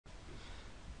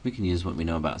We can use what we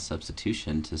know about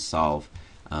substitution to solve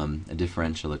a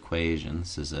differential equation.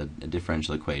 This is a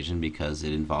differential equation because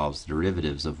it involves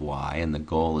derivatives of y, and the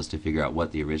goal is to figure out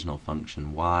what the original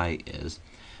function y is.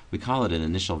 We call it an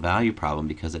initial value problem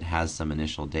because it has some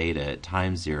initial data. At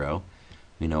time 0,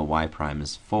 we know y prime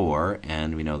is 4,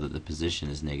 and we know that the position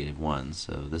is -1.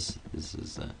 So this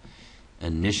is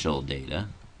initial data,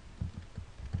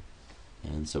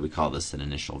 and so we call this an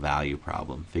initial value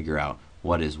problem. Figure out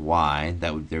what is y.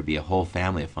 There'd be a whole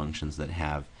family of functions that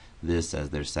have this as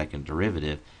their second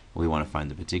derivative. We want to find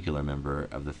the particular member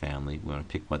of the family. We want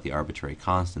to pick what the arbitrary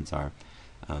constants are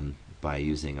by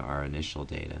using our initial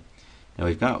data. Now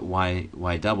we've got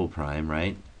y double prime,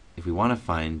 right? If we want to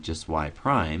find just y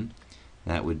prime,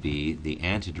 that would be the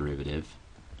antiderivative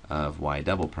of y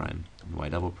double prime. And y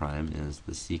double prime is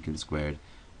the secant squared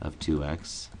of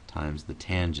 2x times the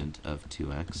tangent of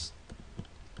 2x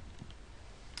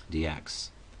dx.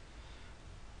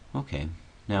 Okay,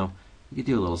 now we could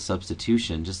do a little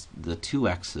substitution. Just the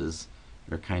 2x's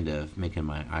are kind of making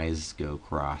my eyes go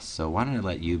cross. So why don't I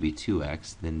let u be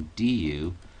 2x, then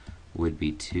du would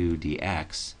be 2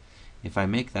 dx. If I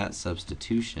make that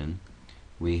substitution,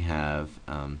 we have,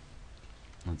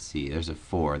 let's see, there's a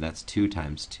 4. That's 2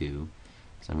 times 2.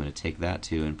 So I'm going to take that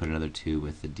 2 and put another 2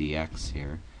 with the dx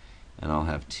here. And I'll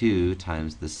have 2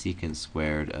 times the secant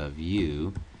squared of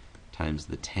u times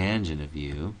the tangent of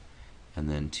u, and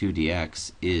then 2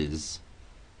 dx is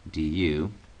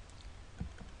du.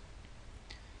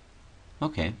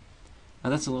 Okay, now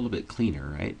that's a little bit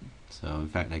cleaner, right? So in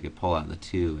fact I could pull out the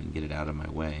 2 and get it out of my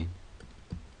way.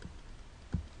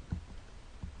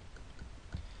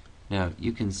 Now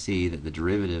you can see that the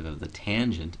derivative of the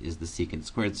tangent is the secant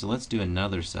squared, so let's do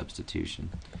another substitution.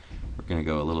 We're going to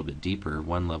go a little bit deeper,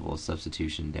 one level of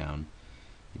substitution down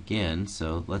again.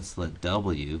 So let's let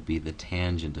w be the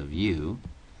tangent of u,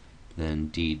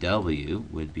 then dw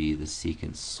would be the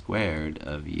secant squared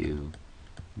of u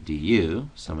du,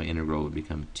 so my integral would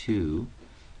become 2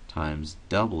 times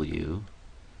w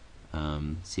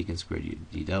secant squared u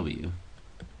dw.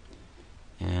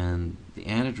 And the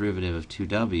antiderivative of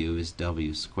 2w is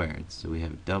w squared, so we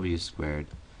have w squared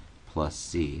plus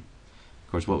c.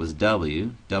 Of course, what was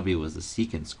w? W was the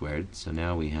secant squared, so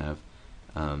now we have,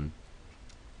 w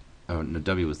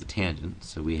was the tangent,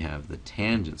 so we have the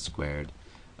tangent squared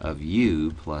of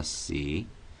u plus c,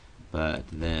 but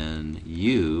then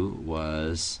u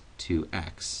was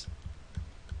 2x.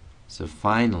 So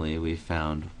finally we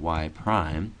found y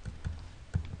prime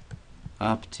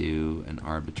up to an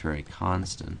arbitrary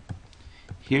constant.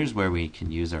 Here's where we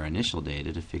can use our initial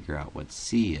data to figure out what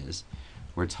c is.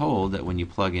 We're told that when you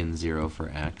plug in 0 for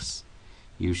x,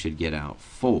 you should get out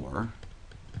 4.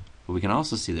 But we can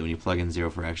also see that when you plug in 0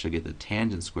 for x, you'll get the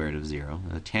tangent squared of 0.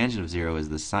 Now, the tangent of 0 is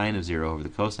the sine of 0 over the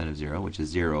cosine of 0, which is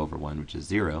 0 over 1, which is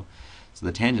 0. So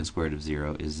the tangent squared of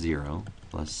 0 is 0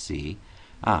 plus c.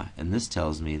 And this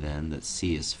tells me then that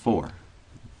c is 4.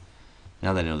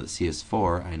 Now that I know that c is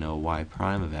 4, I know y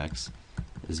prime of x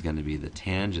is going to be the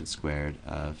tangent squared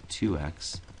of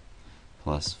 2x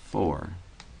plus 4.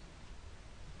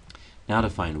 Now to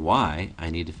find y, I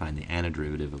need to find the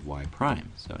antiderivative of y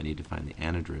prime. So I need to find the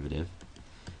antiderivative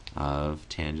of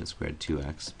tangent squared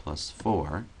 2x plus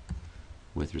 4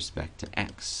 with respect to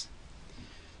x.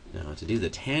 Now to do the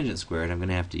tangent squared, I'm going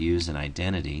to have to use an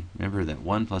identity. Remember that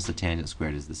 1 plus the tangent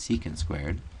squared is the secant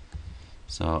squared.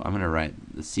 So I'm going to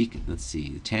write the secant, let's see,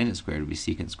 the tangent squared would be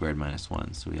secant squared minus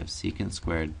 1. So we have secant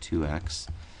squared 2x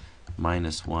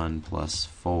minus 1 plus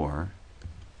 4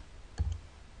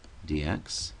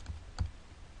 dx.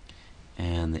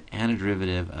 And the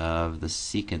antiderivative of the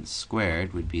secant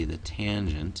squared would be the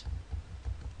tangent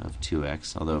of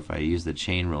 2x, although if I use the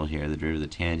chain rule here, the derivative of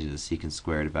the tangent of the secant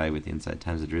squared, evaluate the inside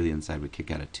times the derivative of the inside would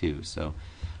kick out a 2, so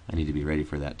I need to be ready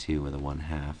for that 2 with a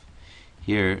 1/2.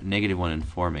 Here, -1 and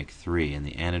 4 make 3, and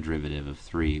the antiderivative of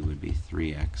 3 would be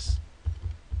 3x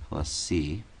plus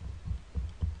c.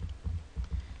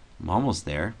 I'm almost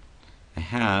there. I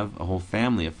have a whole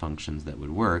family of functions that would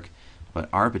work, but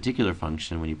our particular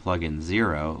function, when you plug in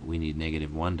 0, we need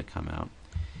 -1 to come out.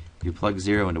 If you plug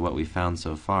 0 into what we found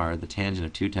so far, the tangent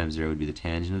of 2 times 0 would be the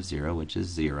tangent of 0, which is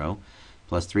 0,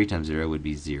 plus 3 times 0 would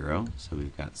be 0, so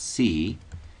we've got c,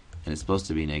 and it's supposed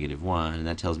to be -1, and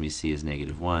that tells me c is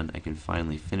 -1. I can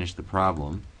finally finish the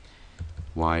problem.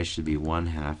 Y should be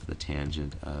 1/2 the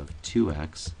tangent of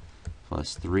 2x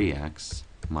plus 3x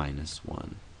minus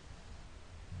 1.